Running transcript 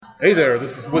Hey there,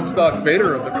 this is Woodstock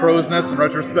Vader of the Crow's Nest and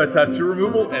Retrospect Tattoo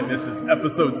Removal, and this is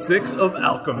episode 6 of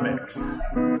Alchemix.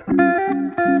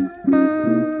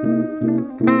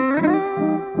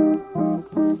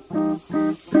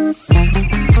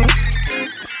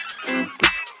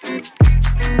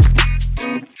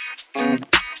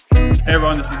 Hey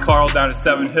everyone, this is Carl down at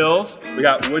Seven Hills. We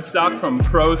got Woodstock from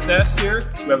Crow's Nest here.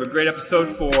 We have a great episode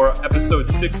for episode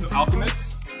 6 of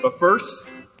Alchemix. But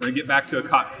first, we're going to get back to a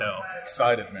cocktail.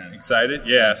 Excited, man. Excited?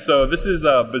 Yeah. So this is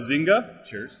Bazinga.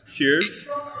 Cheers. Cheers.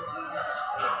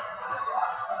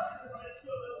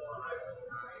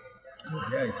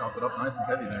 Yeah, you topped it up nice and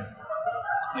heavy there.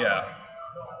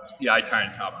 Yeah, I try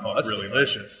and top them off That's really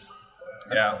delicious.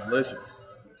 That's delicious.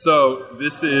 So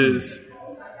this is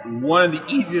one of the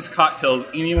easiest cocktails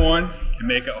anyone can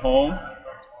make at home.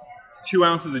 It's 2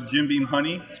 ounces of Jim Beam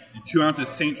honey, and 2 ounces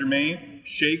Saint Germain,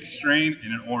 shake, strain,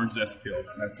 and an orange zest peel.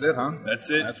 That's it, huh? That's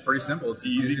it. That's pretty simple. It's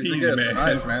Easy as it peasy, gets. man.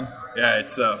 Nice, man. Yeah,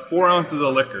 it's 4 ounces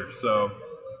of liquor, so...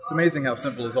 It's amazing how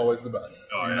simple is always the best.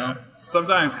 You know?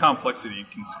 Sometimes complexity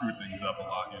can screw things up a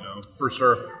lot, you know? For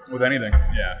sure. With anything.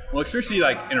 Yeah. Well, especially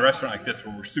like in a restaurant like this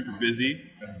where we're super busy,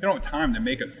 you don't have time to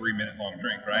make a 3-minute long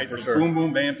drink, right? For so sure. boom,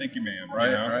 boom, bam, thank you, ma'am.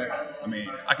 Right, you know? right. I mean,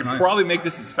 I could nice. probably make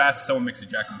this as fast as someone makes a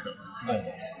Jack and Coke.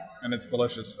 Almost. And it's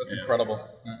delicious. That's incredible.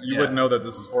 You Yeah. wouldn't know that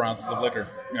this is 4 ounces of liquor.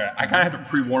 Yeah, I kind of have to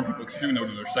pre-warn people because even though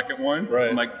their second one, Right.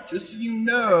 I'm like, just so you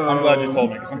know. I'm glad you told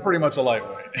me, because I'm pretty much a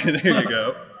lightweight. There you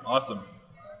go. Awesome.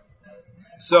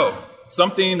 So,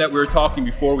 something that we were talking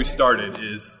before we started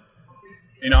is,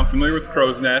 I'm familiar with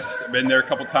Crow's Nest. I've been there a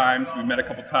couple times. We've met a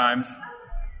couple times.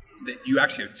 That you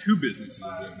actually have 2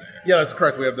 businesses in there. Yeah, that's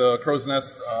correct. We have the Crow's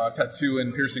Nest Tattoo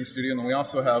and Piercing Studio, and then we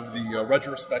also have the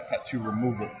Retrospect Tattoo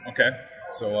Removal. Okay.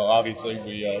 So obviously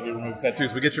we remove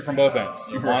tattoos. We get you from both ends.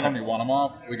 You want them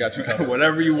off. We got you covered.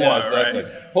 Whatever you want, exactly.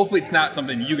 right? Hopefully it's not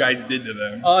something you guys did to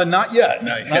them. Not yet.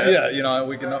 Not Not yet. yet. You know,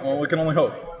 we can only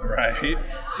hope. Right.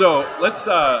 So let's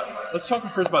talk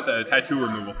first about the tattoo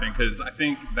removal thing, because I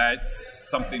think that's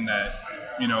something that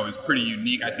is pretty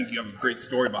unique. I think you have a great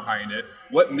story behind it.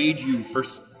 What made you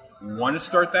first want to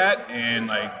start that, and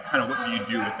kind of what do you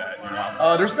do with that?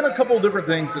 There's been a couple of different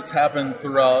things that's happened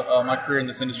throughout my career in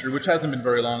this industry, which hasn't been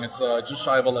very long. It's just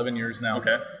shy of 11 years now.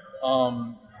 Okay.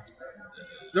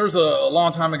 There was a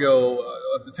long time ago,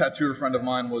 the tattooer friend of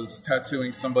mine was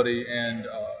tattooing somebody, and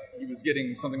he was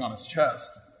getting something on his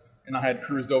chest. And I had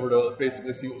cruised over to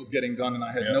basically see what was getting done, and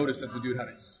I had noticed that the dude had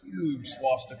a huge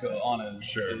swastika on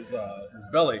his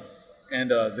belly. And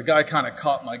the guy kind of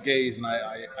caught my gaze, and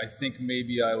I think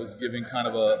maybe I was giving kind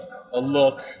of a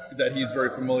look that he's very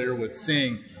familiar with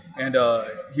seeing. And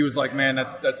he was like, "Man,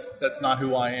 that's not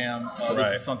who I am. This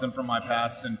is something from my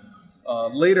past." And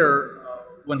later,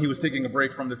 when he was taking a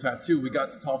break from the tattoo, we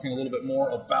got to talking a little bit more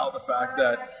about the fact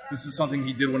that this is something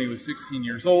he did when he was 16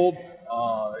 years old.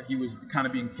 He was kind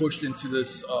of being pushed into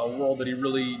this world that he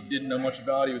really didn't know much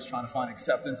about. He was trying to find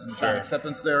acceptance, and found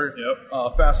acceptance there.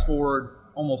 Yep. Fast forward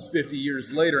almost 50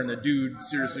 years later, and the dude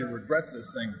seriously regrets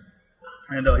this thing.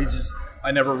 And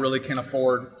I never really can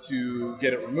afford to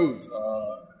get it removed.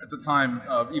 At the time,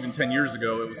 even 10 years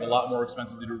ago, it was a lot more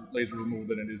expensive to do laser removal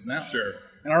than it is now. Sure.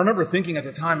 And I remember thinking at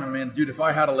the time, man, dude, if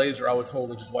I had a laser, I would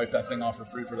totally just wipe that thing off for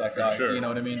free for that guy. Sure. You know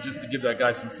what I mean? Just to give that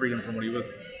guy some freedom from what he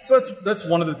was. So that's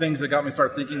one of the things that got me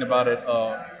start thinking about it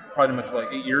probably much like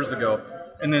 8 years ago.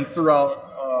 And then throughout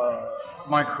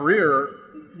my career,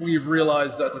 we've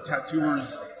realized that the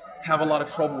tattooers have a lot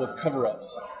of trouble with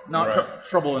cover-ups. Not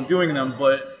trouble in doing them,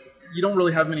 but you don't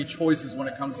really have many choices when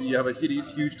it comes to you have a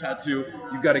hideous, huge tattoo.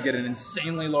 You've got to get an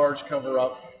insanely large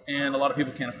cover-up, and a lot of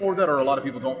people can't afford that, or a lot of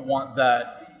people don't want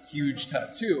that huge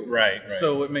tattoo. Right.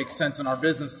 So it makes sense in our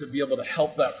business to be able to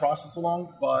help that process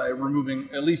along by removing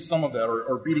at least some of that,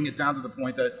 or beating it down to the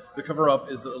point that the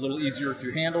cover-up is a little easier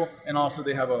to handle, and also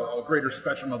they have a greater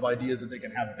spectrum of ideas that they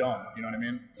can have done. You know what I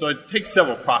mean? So it takes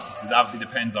several processes. Obviously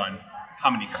depends on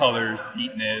how many colors,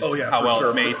 deepness, how well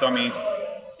it's made. So I mean,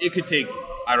 it could take,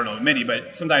 I don't know, many,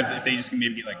 but sometimes if they just can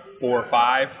maybe get like 4 or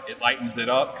 5, it lightens it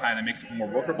up, kind of makes it more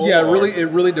workable. Yeah, it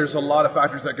really, there's a lot of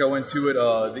factors that go into it.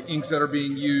 The inks that are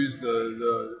being used,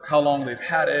 the how long they've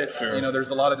had it. Sure. There's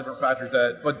a lot of different factors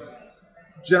but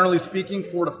generally speaking,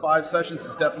 4 to 5 sessions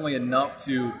is definitely enough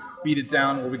to beat it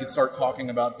down, where we can start talking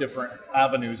about different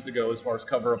avenues to go as far as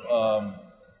cover up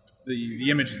the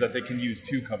images that they can use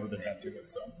to cover the tattoo with.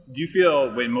 So, do you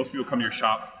feel when most people come to your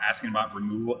shop asking about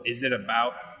removal, is it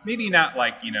about maybe not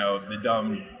like the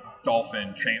dumb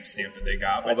dolphin tramp stamp that they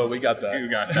got? Although we got that. You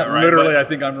got that, right? Literally, I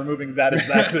think I'm removing that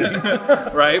exact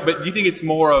thing. Right? But do you think it's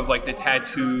more of like the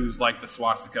tattoos like the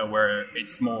swastika where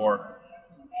it's more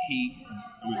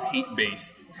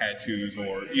hate-based tattoos,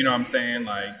 or you know what I'm saying?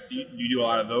 Like, do you do a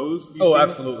lot of those? Oh,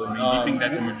 absolutely. I mean, do you think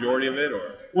that's a majority of it, or?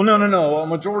 Well, no. A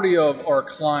majority of our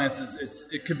clients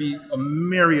it could be a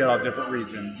myriad of different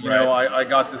reasons. You know, I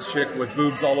got this chick with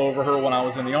boobs all over her when I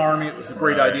was in the Army. It was a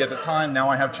great idea at the time. Now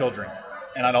I have children,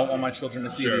 and I don't want my children to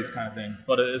see these kind of things.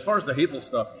 But as far as the hateful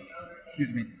stuff,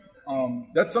 excuse me,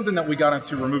 that's something that we got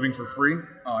into removing for free.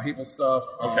 Hateful stuff.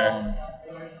 Okay.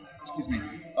 Excuse me.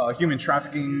 Human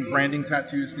trafficking, branding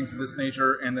tattoos, things of this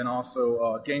nature, and then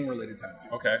also gang-related tattoos.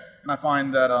 Okay. And I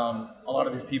find that a lot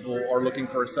of these people are looking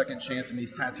for a second chance, and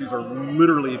these tattoos are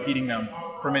literally impeding them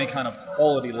from any kind of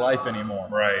quality life anymore.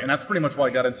 Right. And that's pretty much why I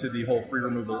got into the whole free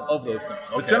removal of those things.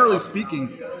 But generally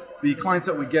speaking, the clients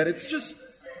that we get, it's just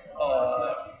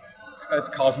it's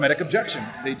cosmetic objection.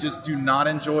 They just do not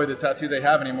enjoy the tattoo they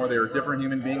have anymore. They're a different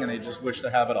human being, and they just wish to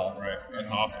have it all. Right.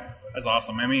 That's awesome. That's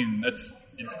awesome. I mean, it's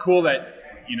cool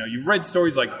that, you know, you've read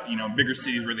stories like, you know, bigger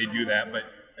cities where they do that, but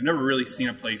I've never really seen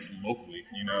a place locally,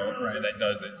 you know, that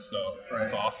does it. So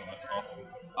that's awesome. That's awesome.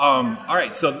 All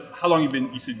right. So how long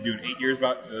you said doing 8 years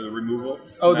about the removal?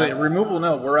 Oh, the removal?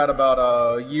 No, we're at about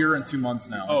a year and 2 months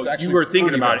now. Oh, you were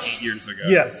thinking about it 8 years ago.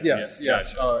 Yes.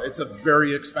 Gotcha. It's a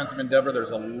very expensive endeavor.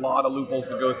 There's a lot of loopholes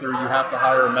to go through. You have to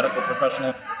hire a medical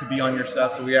professional to be on your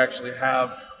staff. So we actually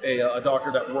have a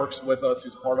doctor that works with us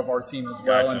who's part of our team as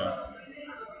well. Gotcha. And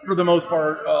for the most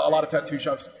part, a lot of tattoo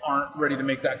shops aren't ready to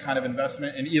make that kind of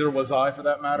investment, and either was I, for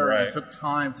that matter. Right. And it took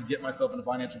time to get myself in a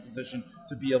financial position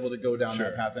to be able to go down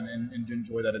that path and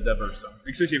enjoy that endeavor. So,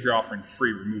 especially if you're offering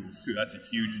free removals too, that's a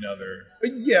huge another.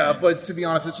 Yeah, but to be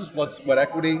honest, it's just sweat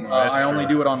equity. I only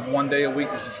do it on 1 day a week.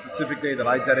 There's a specific day that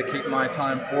I dedicate my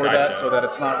time for that, so that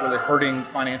it's not really hurting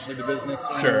financially the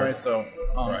business. Anyway, so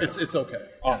it's okay.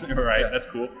 Awesome, right? That's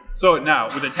cool. So now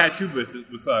with the tattoo booth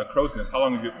with Crow's Nest, how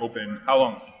long have you opened?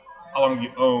 How long have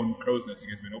you owned Crow's Nest? You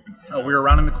guys been open for? We were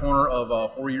around in the corner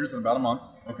of 4 years and about a month.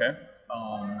 Okay.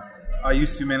 I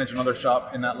used to manage another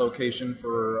shop in that location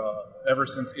for ever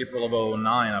since April of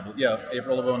 2009. I believe. Yeah,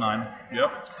 April of 2009.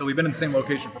 Yep. So we've been in the same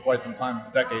location for quite some time,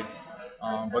 a decade.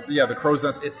 But yeah, the Crow's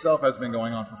Nest itself has been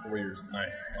going on for 4 years.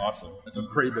 Nice. Awesome. It's a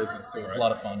great business too. It's a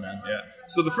lot of fun, man. Yeah.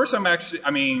 So the first time obviously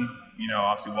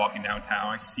walking downtown,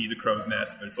 I see the Crow's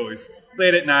Nest, but it's always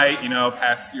late at night,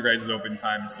 past your guys' open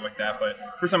time and stuff like that. But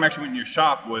first time I actually went in your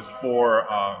shop was for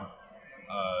a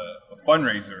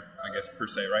fundraiser, I guess, per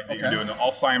se, right? That you're doing the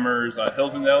Alzheimer's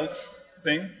Hills and Dales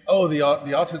thing. Oh, the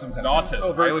autism tattoos. The autism.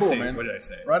 Oh, very cool, man. What did I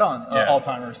say? Right on. Yeah.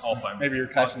 Alzheimer's. Maybe you're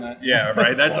catching that. Yeah,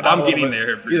 right. I'm getting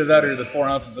there. Either that or the 4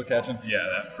 ounces of catching. Yeah,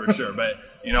 that for sure. But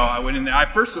I went in there. I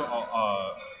first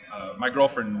my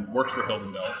girlfriend works for Hills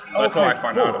and Dales, so that's how I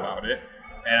found out about it.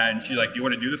 And she's like, "Do you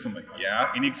want to do this?" I'm like,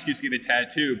 "Yeah." Any excuse to get a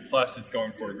tattoo, plus it's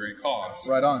going for a great cause.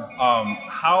 Right on.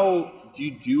 How do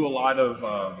you do a lot of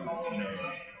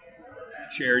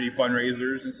charity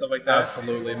fundraisers and stuff like that?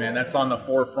 Absolutely, man. That's on the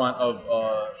forefront of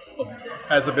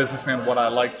as a businessman, what I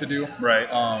like to do. Right.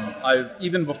 I've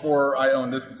even before I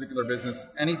owned this particular business,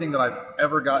 anything that I've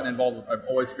ever gotten involved with, I've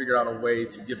always figured out a way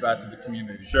to give back to the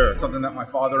community. Sure. Something that my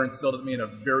father instilled in me at a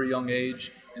very young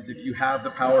age is if you have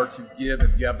the power to give,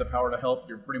 if you have the power to help,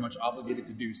 you're pretty much obligated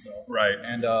to do so. Right.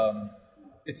 And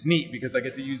it's neat because I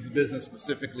get to use the business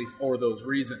specifically for those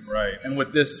reasons. Right. And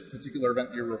with this particular event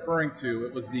you're referring to,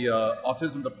 it was the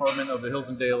autism department of the Hills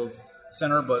and Dales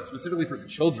Center, but specifically for the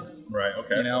children. Right.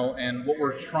 Okay. And what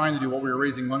we're trying to do, what we were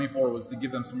raising money for, was to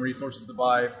give them some resources to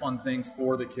buy fun things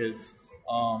for the kids,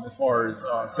 as far as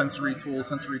sensory tools,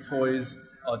 sensory toys,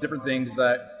 different things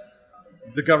that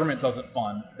the government doesn't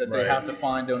fund, that they have to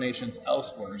find donations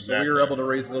elsewhere. So we were able to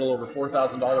raise a little over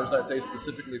 $4,000 that day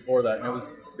specifically for that, and it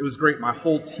was great. My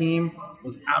whole team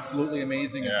was absolutely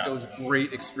amazing. It was a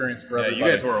great experience for everybody.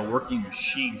 You guys were a working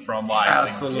machine from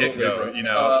absolutely, the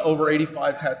get-go, over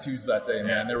 85 tattoos that day,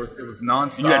 man. It was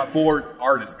nonstop. And you had 4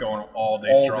 artists going all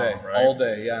day strong, right? All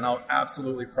day, yeah. And I'm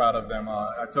absolutely proud of them.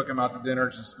 I took them out to dinner,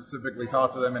 just specifically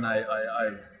talked to them, and I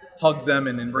hugged them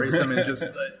and embraced them, and just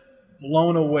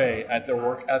blown away at their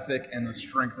work ethic and the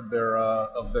strength of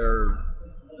their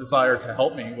desire to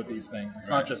help me with these things. It's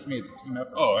not just me; it's a team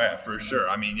effort. Oh yeah, for sure.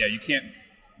 I mean, you can't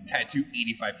tattoo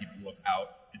 85 people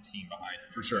without a team behind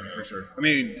it. For sure, for sure. I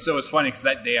mean, so it's funny because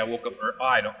that day I woke up.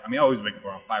 I always wake up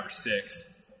around 5 or 6,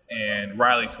 and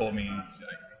Riley told me, I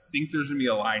think there's gonna be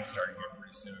a line starting here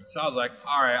pretty soon. So I was like,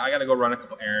 all right, I gotta go run a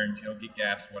couple errands, get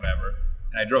gas, whatever.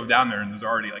 And I drove down there, and there's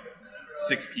already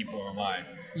 6 people in line.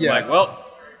 Yeah. I'm like, well,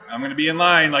 I'm going to be in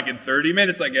line in 30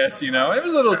 minutes, I guess, It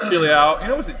was a little chilly out.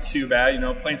 It wasn't too bad,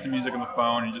 playing some music on the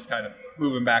phone and just kind of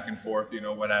moving back and forth,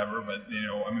 whatever. But,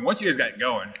 once you guys got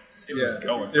going, it was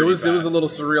going. It was fast. a little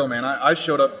surreal, man. I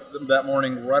showed up that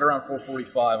morning right around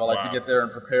 4:45. I like to get there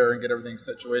and prepare and get everything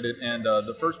situated. And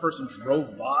the first person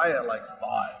drove by at like 5.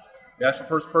 The actual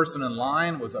first person in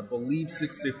line was, I believe,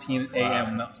 6:15 a.m.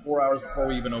 And that was 4 hours before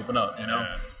we even open up, you know?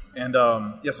 Yeah. And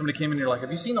somebody came in and they're like,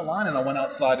 have you seen the line? And I went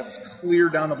outside. It was clear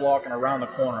down the block and around the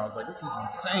corner. I was like, this is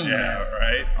insane, man.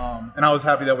 Right. And I was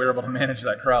happy that we were able to manage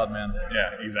that crowd, man.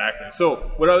 Yeah, exactly. So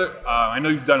what other, I know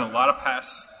you've done a lot of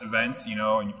past events, you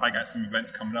know, and you probably got some events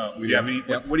coming up. What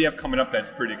do you have coming up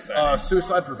that's pretty exciting?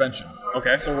 Suicide prevention.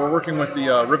 Okay. So we're working with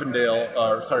the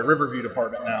Riverview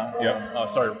department now.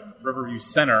 Riverview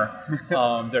Center,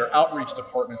 their outreach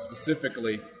department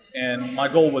specifically. And my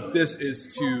goal with this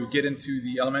is to get into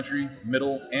the elementary,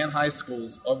 middle, and high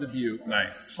schools of the Butte,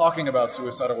 talking about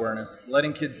suicide awareness,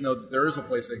 letting kids know that there is a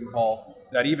place they can call,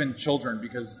 that even children,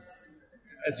 because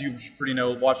as you pretty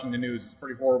know, watching the news, it's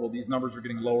pretty horrible. These numbers are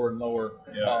getting lower and lower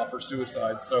for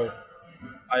suicide. So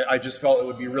I just felt it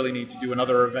would be really neat to do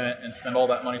another event and spend all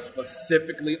that money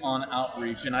specifically on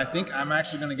outreach. And I think I'm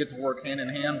actually going to get to work hand in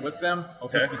hand with them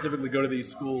to specifically go to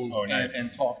these schools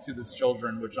and talk to these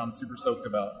children, which I'm super stoked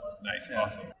about. Nice. Yeah.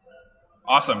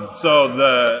 Awesome. So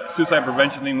the suicide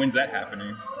prevention thing, when's that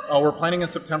happening? We're planning in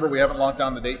September. We haven't locked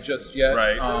down the date just yet.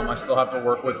 Right. I still have to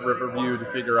work with Riverview to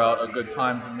figure out a good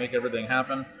time to make everything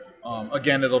happen.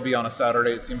 Again, it'll be on a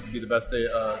Saturday. It seems to be the best day.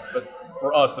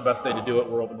 For us, the best day to do it.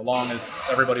 We're open the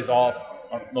longest. Everybody's off.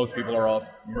 Most people are off.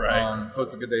 Right. So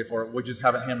it's a good day for it. We just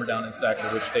haven't hammered down exactly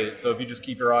which date. So if you just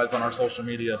keep your eyes on our social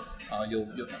media,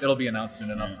 it'll be announced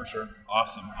soon enough for sure.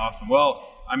 Awesome. Well,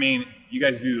 I mean, you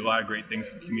guys do a lot of great things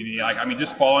for the community.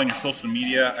 Just following your social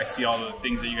media, I see all the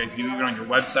things that you guys do. Even on your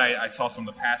website, I saw some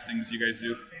of the past things you guys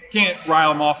do. Can't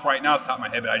rile them off right now off the top of my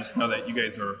head, but I just know that you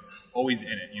guys are always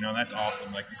in it. You know, and that's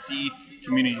awesome. Like to see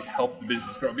communities help the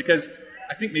business grow, because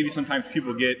I think maybe sometimes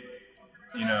people get,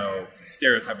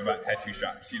 stereotype about tattoo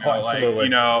shops. Absolutely.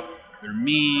 They're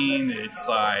mean. It's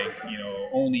like,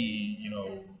 only,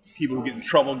 people who get in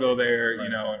trouble go there,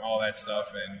 and all that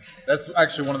stuff. And that's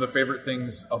actually one of the favorite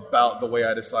things about the way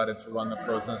I decided to run the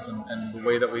process and the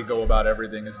way that we go about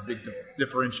everything is a big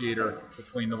differentiator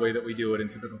between the way that we do it in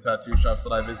typical tattoo shops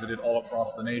that I visited all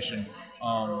across the nation.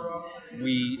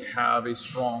 We have a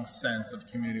strong sense of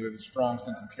community. We have a strong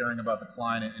sense of caring about the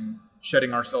client and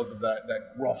shedding ourselves of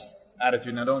that rough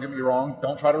attitude. Now, don't get me wrong.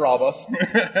 Don't try to rob us.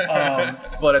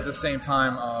 But at the same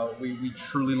time, we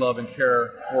truly love and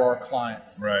care for our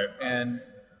clients. Right. And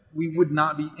we would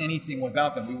not be anything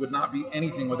without them. We would not be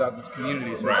anything without this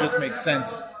community. So it just makes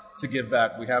sense to give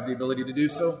back. We have the ability to do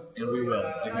so, and we will.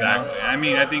 Exactly. I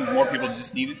mean, I think more people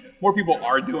just need it. More people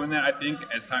are doing that, I think,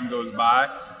 as time goes by.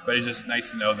 But it's just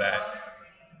nice to know that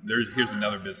here's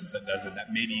another business that does it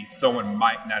that maybe someone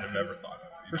might not have ever thought of.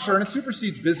 For sure, and it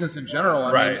supersedes business in general.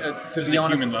 I mean, to be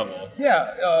honest, human level.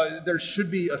 Yeah, there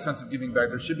should be a sense of giving back.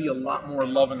 There should be a lot more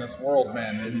love in this world,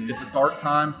 man. It's a dark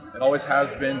time. It always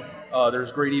has been.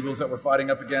 There's great evils that we're fighting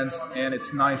up against, and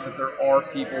it's nice that there are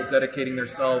people dedicating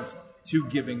themselves to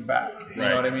giving back. You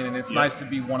know what I mean? And it's nice to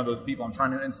be one of those people. I'm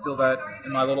trying to instill that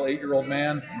in my little 8-year-old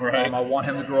man. Right. I want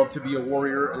him to grow up to be a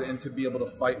warrior and to be able to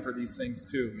fight for these things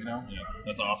too. Yeah,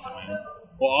 that's awesome, man.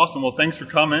 Well, awesome. Well, thanks for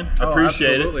coming. I appreciate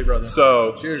it. Absolutely, brother.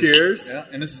 So, cheers. Yeah,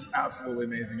 and this is absolutely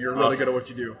amazing. You're really good at what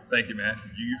you do. Thank you, man.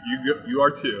 You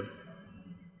are too.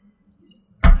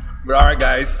 But all right,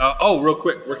 guys. Real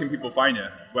quick, where can people find you?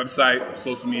 Website,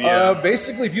 social media?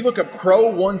 Basically, if you look up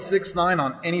Crow169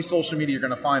 on any social media, you're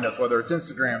going to find us, whether it's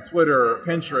Instagram, Twitter,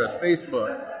 Pinterest,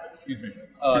 Facebook. Excuse me.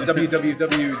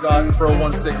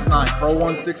 www.Crow169.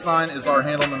 Crow169 is our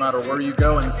handle no matter where you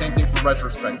go, and the same thing for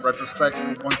Retrospect.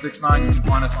 Retrospect169, you can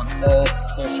find us on all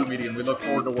social media, and we look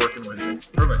forward to working with you.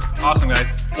 Perfect. Awesome, guys.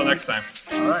 Until next time.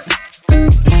 All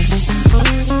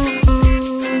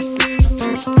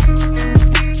right.